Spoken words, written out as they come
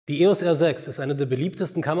Die EOS R6 ist eine der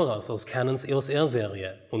beliebtesten Kameras aus Canons EOS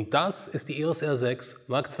R-Serie und das ist die EOS R6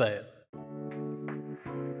 Mark II.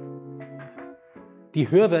 Die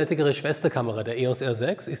höherwertigere Schwesterkamera der EOS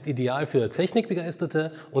R6 ist ideal für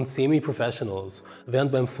Technikbegeisterte und Semi-Professionals.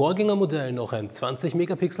 Während beim Vorgängermodell noch ein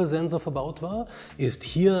 20-Megapixel-Sensor verbaut war, ist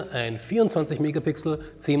hier ein 24-Megapixel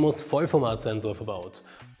CMOS-Vollformat-Sensor verbaut.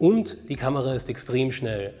 Und die Kamera ist extrem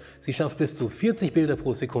schnell. Sie schafft bis zu 40 Bilder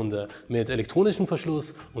pro Sekunde mit elektronischem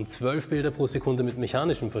Verschluss und 12 Bilder pro Sekunde mit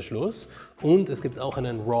mechanischem Verschluss. Und es gibt auch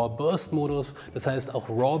einen RAW-Burst-Modus, das heißt auch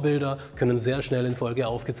RAW-Bilder können sehr schnell in Folge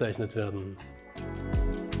aufgezeichnet werden.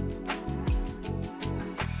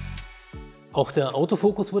 Auch der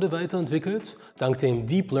Autofokus wurde weiterentwickelt. Dank dem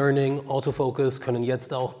Deep Learning Autofocus können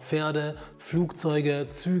jetzt auch Pferde, Flugzeuge,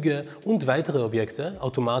 Züge und weitere Objekte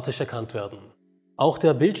automatisch erkannt werden. Auch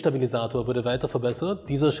der Bildstabilisator wurde weiter verbessert.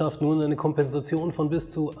 Dieser schafft nun eine Kompensation von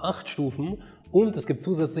bis zu 8 Stufen und es gibt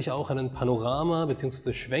zusätzlich auch einen Panorama-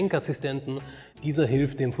 bzw. Schwenkassistenten. Dieser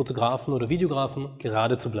hilft dem Fotografen oder Videografen,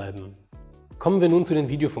 gerade zu bleiben. Kommen wir nun zu den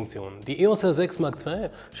Videofunktionen. Die EOS R6 Mark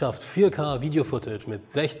II schafft 4K Video-Footage mit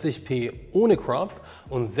 60p ohne Crop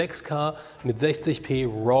und 6K mit 60p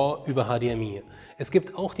RAW über HDMI. Es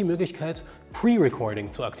gibt auch die Möglichkeit,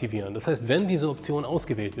 Pre-Recording zu aktivieren. Das heißt, wenn diese Option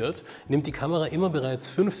ausgewählt wird, nimmt die Kamera immer bereits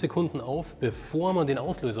 5 Sekunden auf, bevor man den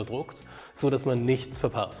Auslöser druckt, so dass man nichts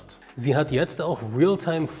verpasst. Sie hat jetzt auch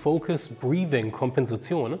Real-Time Focus Breathing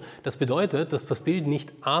Kompensation. Das bedeutet, dass das Bild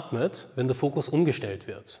nicht atmet, wenn der Fokus umgestellt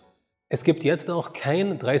wird. Es gibt jetzt auch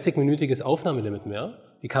kein 30-minütiges Aufnahmelimit mehr.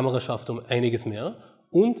 Die Kamera schafft um einiges mehr.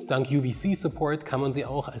 Und dank UVC-Support kann man sie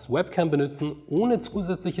auch als Webcam benutzen, ohne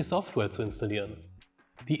zusätzliche Software zu installieren.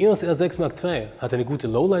 Die EOS R6 Mark II hat eine gute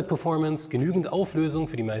Lowlight-Performance, genügend Auflösung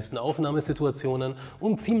für die meisten Aufnahmesituationen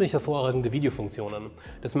und ziemlich hervorragende Videofunktionen.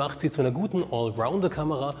 Das macht sie zu einer guten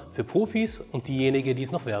Allrounder-Kamera für Profis und diejenigen, die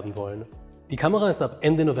es noch werden wollen. Die Kamera ist ab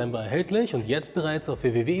Ende November erhältlich und jetzt bereits auf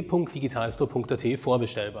www.digitalstore.at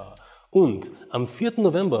vorbestellbar. Und am 4.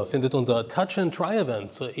 November findet unser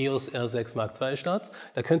Touch-and-Try-Event zur EOS R6 Mark II statt.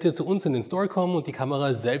 Da könnt ihr zu uns in den Store kommen und die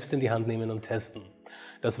Kamera selbst in die Hand nehmen und testen.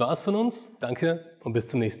 Das war's von uns, danke und bis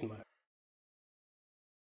zum nächsten Mal.